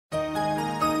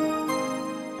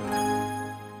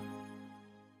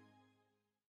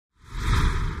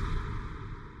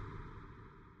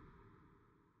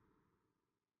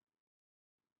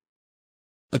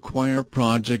Acquire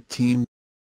project team.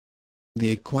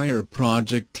 The Acquire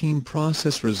project team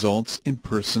process results in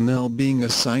personnel being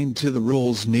assigned to the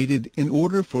roles needed in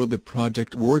order for the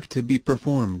project work to be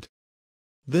performed.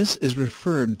 This is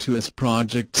referred to as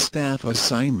project staff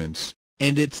assignments,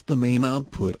 and it's the main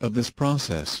output of this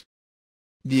process.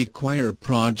 The Acquire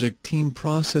project team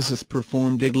process is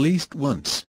performed at least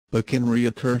once, but can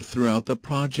reoccur throughout the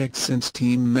project since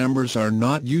team members are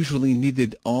not usually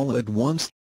needed all at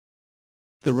once.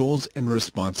 The roles and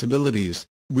responsibilities,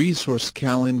 resource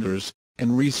calendars,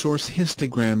 and resource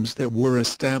histograms that were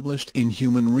established in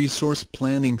Human Resource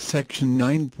Planning Section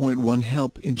 9.1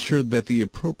 help ensure that the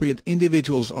appropriate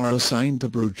individuals are assigned to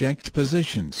project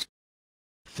positions.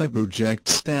 The project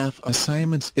staff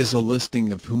assignments is a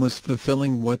listing of whom is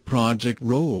fulfilling what project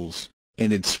roles,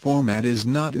 and its format is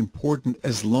not important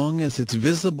as long as it's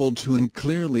visible to and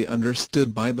clearly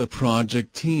understood by the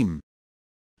project team.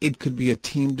 It could be a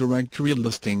team directory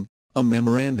listing, a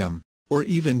memorandum, or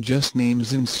even just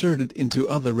names inserted into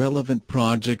other relevant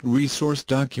project resource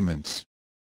documents.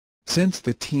 Since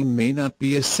the team may not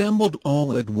be assembled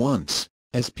all at once,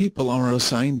 as people are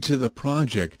assigned to the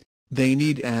project, they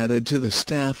need added to the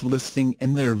staff listing,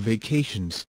 and their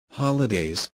vacations,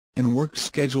 holidays, and work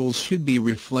schedules should be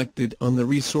reflected on the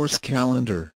resource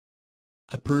calendar.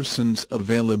 A person's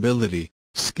availability,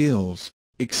 skills,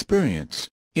 experience,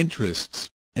 interests,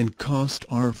 and cost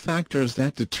are factors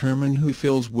that determine who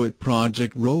fills what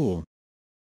project role.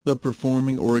 The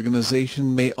performing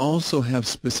organization may also have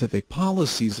specific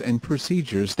policies and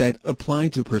procedures that apply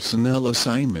to personnel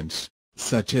assignments,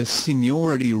 such as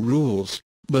seniority rules,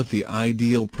 but the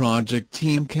ideal project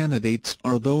team candidates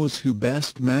are those who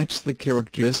best match the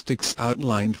characteristics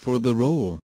outlined for the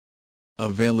role.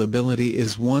 Availability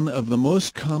is one of the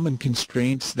most common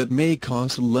constraints that may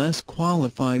cause less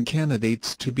qualified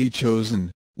candidates to be chosen.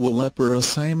 Will upper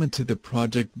assignment to the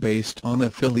project based on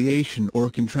affiliation or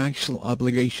contractual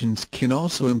obligations can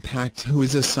also impact who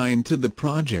is assigned to the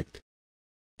project.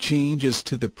 Changes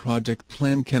to the project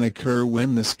plan can occur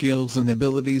when the skills and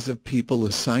abilities of people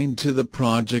assigned to the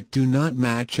project do not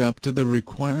match up to the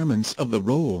requirements of the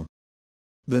role.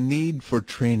 The need for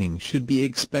training should be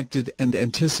expected and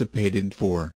anticipated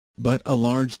for, but a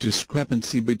large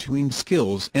discrepancy between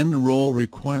skills and role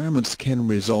requirements can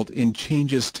result in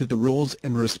changes to the roles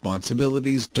and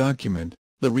responsibilities document.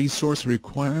 The resource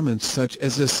requirements such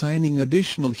as assigning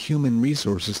additional human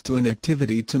resources to an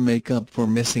activity to make up for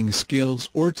missing skills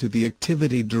or to the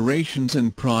activity durations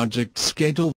and project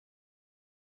schedule.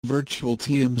 Virtual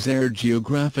teams are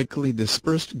geographically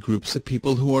dispersed groups of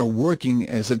people who are working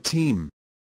as a team.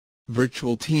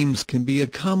 Virtual teams can be a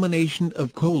combination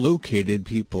of co-located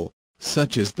people,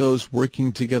 such as those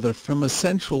working together from a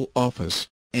central office,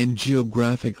 and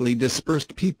geographically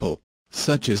dispersed people,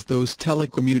 such as those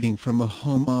telecommuting from a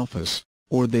home office,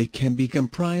 or they can be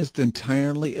comprised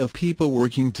entirely of people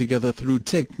working together through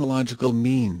technological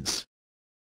means.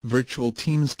 Virtual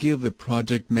teams give the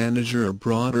project manager a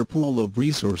broader pool of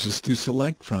resources to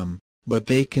select from, but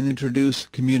they can introduce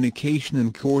communication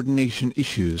and coordination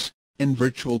issues, and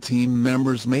virtual team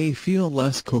members may feel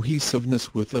less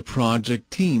cohesiveness with the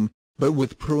project team, but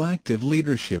with proactive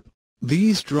leadership,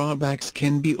 these drawbacks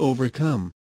can be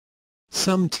overcome.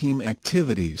 Some team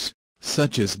activities,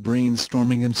 such as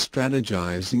brainstorming and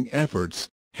strategizing efforts,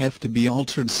 have to be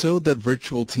altered so that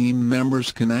virtual team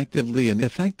members can actively and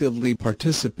effectively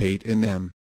participate in them.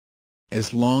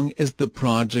 As long as the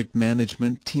project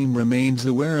management team remains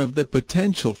aware of the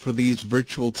potential for these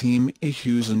virtual team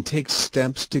issues and takes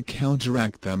steps to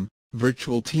counteract them,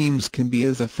 virtual teams can be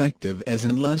as effective as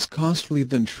and less costly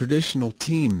than traditional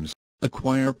teams.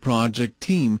 Acquire project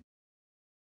team.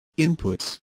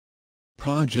 Inputs.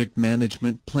 Project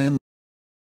management plan.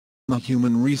 The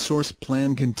Human Resource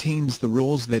Plan contains the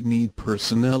roles that need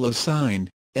personnel assigned,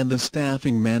 and the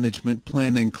Staffing Management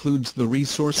Plan includes the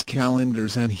resource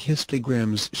calendars and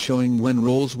histograms showing when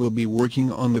roles will be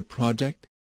working on the project.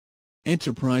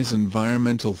 Enterprise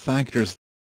environmental factors.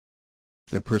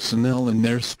 The personnel and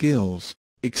their skills,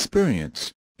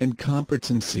 experience, and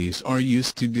competencies are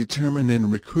used to determine and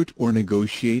recruit or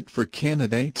negotiate for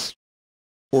candidates.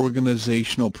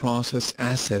 Organizational process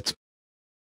assets.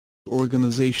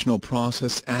 Organizational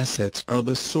process assets are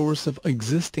the source of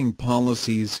existing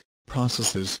policies,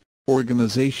 processes,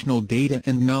 organizational data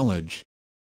and knowledge.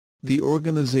 The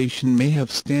organization may have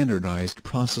standardized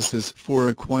processes for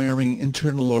acquiring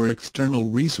internal or external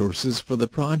resources for the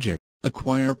project.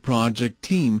 Acquire project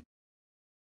team.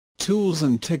 Tools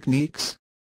and techniques.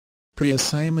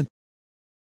 Pre-assignment.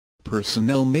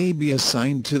 Personnel may be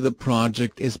assigned to the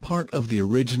project as part of the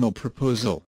original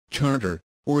proposal, charter,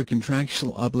 or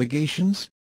contractual obligations.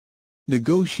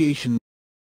 Negotiation.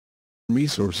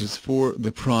 Resources for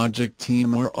the project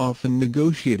team are often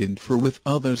negotiated for with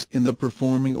others in the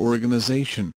performing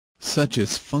organization, such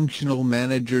as functional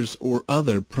managers or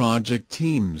other project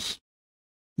teams.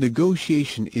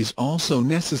 Negotiation is also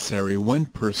necessary when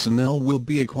personnel will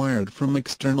be acquired from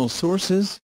external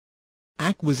sources.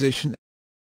 Acquisition.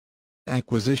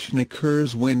 Acquisition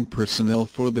occurs when personnel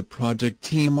for the project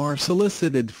team are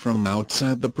solicited from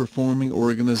outside the performing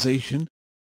organization.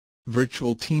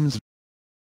 Virtual teams.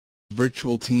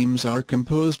 Virtual teams are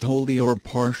composed wholly or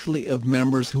partially of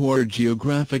members who are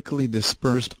geographically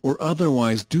dispersed or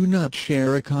otherwise do not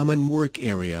share a common work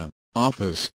area,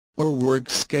 office, or work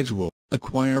schedule.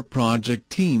 Acquire project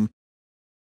team.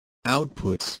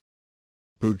 Outputs.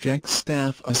 Project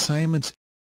staff assignments.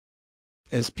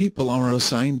 As people are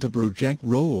assigned to project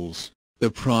roles,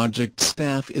 the project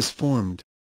staff is formed.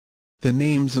 The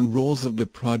names and roles of the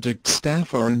project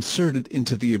staff are inserted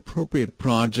into the appropriate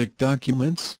project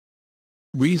documents.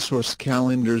 Resource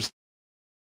calendars.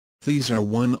 These are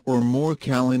one or more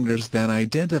calendars that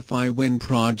identify when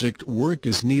project work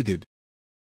is needed.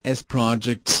 As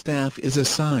project staff is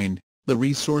assigned, the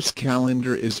resource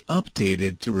calendar is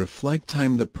updated to reflect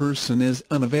time the person is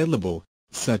unavailable,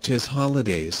 such as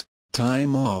holidays,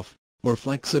 time off, or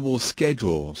flexible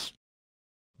schedules.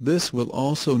 This will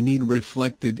also need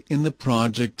reflected in the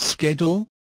project schedule.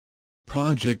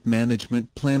 Project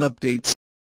management plan updates.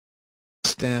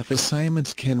 Staff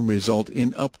assignments can result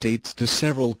in updates to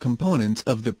several components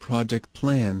of the project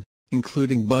plan,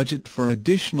 including budget for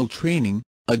additional training,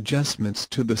 adjustments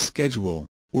to the schedule,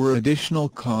 or additional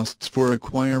costs for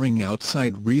acquiring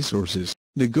outside resources.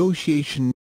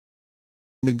 Negotiation.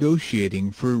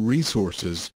 Negotiating for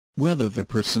resources, whether the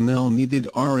personnel needed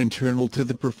are internal to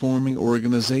the performing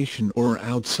organization or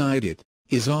outside it,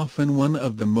 is often one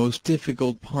of the most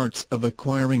difficult parts of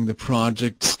acquiring the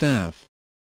project staff.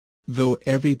 Though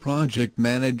every project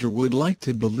manager would like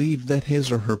to believe that his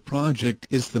or her project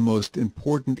is the most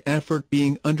important effort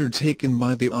being undertaken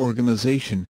by the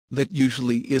organization, that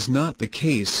usually is not the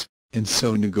case, and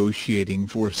so negotiating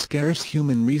for scarce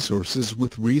human resources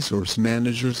with resource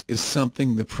managers is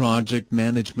something the project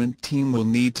management team will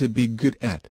need to be good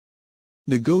at.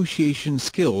 Negotiation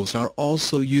skills are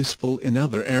also useful in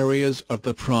other areas of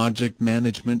the project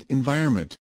management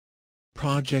environment.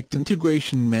 Project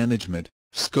integration management,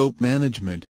 scope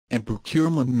management, and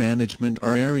procurement management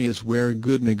are areas where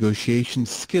good negotiation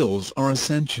skills are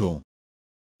essential.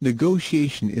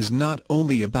 Negotiation is not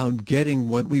only about getting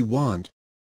what we want.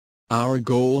 Our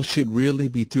goal should really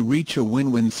be to reach a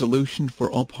win-win solution for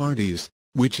all parties,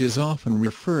 which is often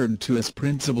referred to as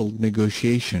principled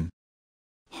negotiation.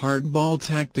 Hardball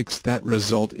tactics that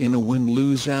result in a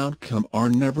win-lose outcome are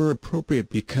never appropriate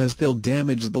because they'll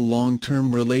damage the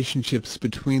long-term relationships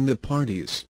between the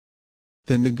parties.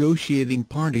 The negotiating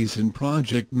parties in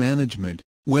project management,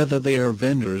 whether they are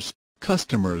vendors,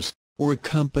 customers, or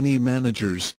company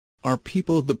managers, are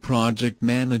people the project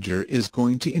manager is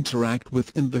going to interact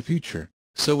with in the future,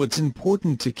 so it's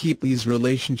important to keep these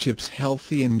relationships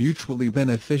healthy and mutually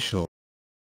beneficial.